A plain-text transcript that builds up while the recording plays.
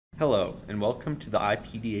Hello, and welcome to the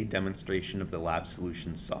i-PDeA demonstration of the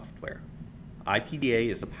LabSolutions software. i-PDeA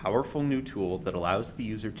is a powerful new tool that allows the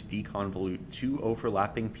user to deconvolute two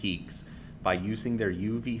overlapping peaks by using their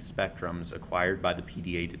UV spectrums acquired by the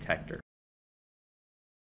PDA detector.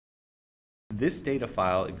 This data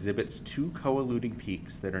file exhibits two co-eluting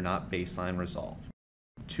peaks that are not baseline resolved.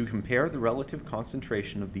 To compare the relative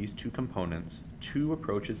concentration of these two components, two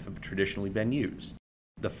approaches have traditionally been used.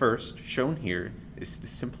 The first, shown here, is to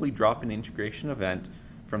simply drop an integration event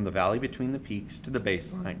from the value between the peaks to the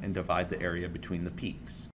baseline and divide the area between the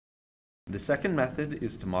peaks. The second method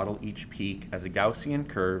is to model each peak as a Gaussian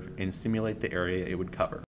curve and simulate the area it would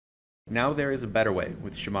cover. Now there is a better way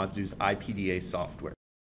with Shimadzu's i-PDeA software.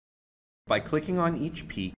 By clicking on each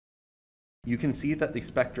peak, you can see that the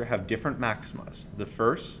spectra have different maximas, the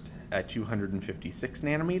first at 256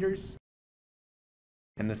 nanometers,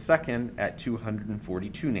 and the second at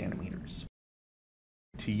 242 nanometers.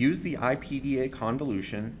 To use the i-PDeA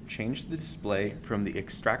convolution, change the display from the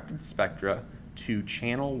extracted spectra to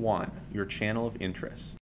channel 1, your channel of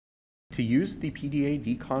interest. To use the PDA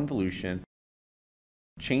deconvolution,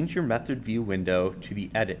 change your method view window to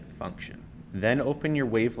the edit function. Then open your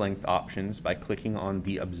wavelength options by clicking on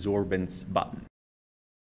the absorbance button.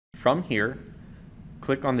 From here,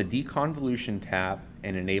 click on the deconvolution tab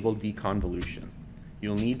and enable deconvolution.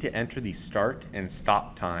 You'll need to enter the start and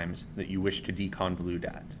stop times that you wish to deconvolute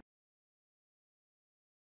at.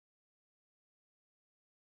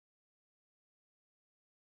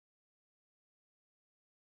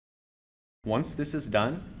 Once this is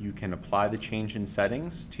done, you can apply the change in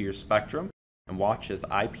settings to your spectrum and watch as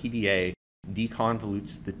i-PDeA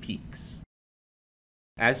deconvolutes the peaks.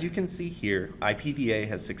 As you can see here, i-PDeA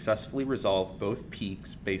has successfully resolved both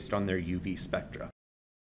peaks based on their UV spectra.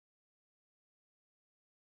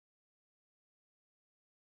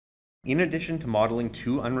 In addition to modeling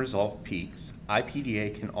two unresolved peaks,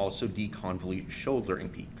 i-PDeA can also deconvolute shouldering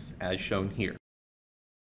peaks, as shown here.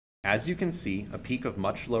 As you can see, a peak of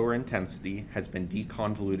much lower intensity has been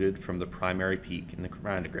deconvoluted from the primary peak in the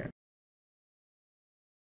chromatogram.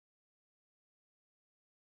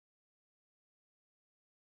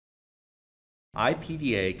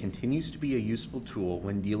 i-PDeA continues to be a useful tool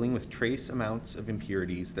when dealing with trace amounts of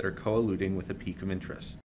impurities that are co-eluting with a peak of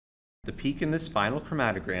interest. The peak in this final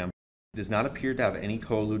chromatogram does not appear to have any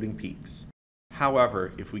co-eluting peaks.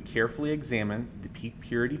 However, if we carefully examine the peak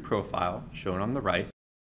purity profile shown on the right,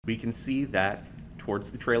 we can see that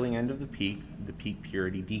towards the trailing end of the peak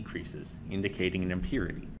purity decreases, indicating an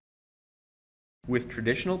impurity. With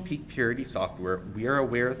traditional peak purity software, we are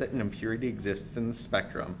aware that an impurity exists in the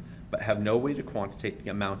spectrum, but have no way to quantitate the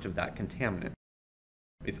amount of that contaminant.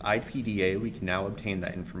 With i-PDeA, we can now obtain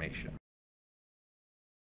that information.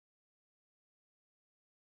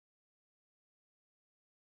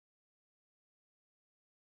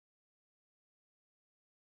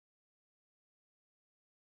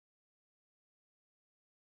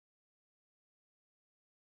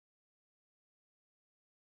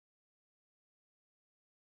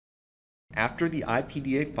 After the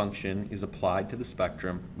i-PDeA function is applied to the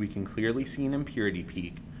spectrum, we can clearly see an impurity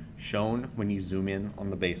peak shown when you zoom in on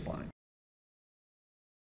the baseline.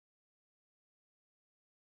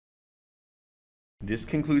 This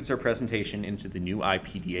concludes our presentation into the new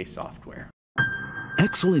i-PDeA software.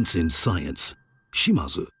 Excellence in science.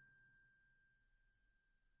 Shimadzu.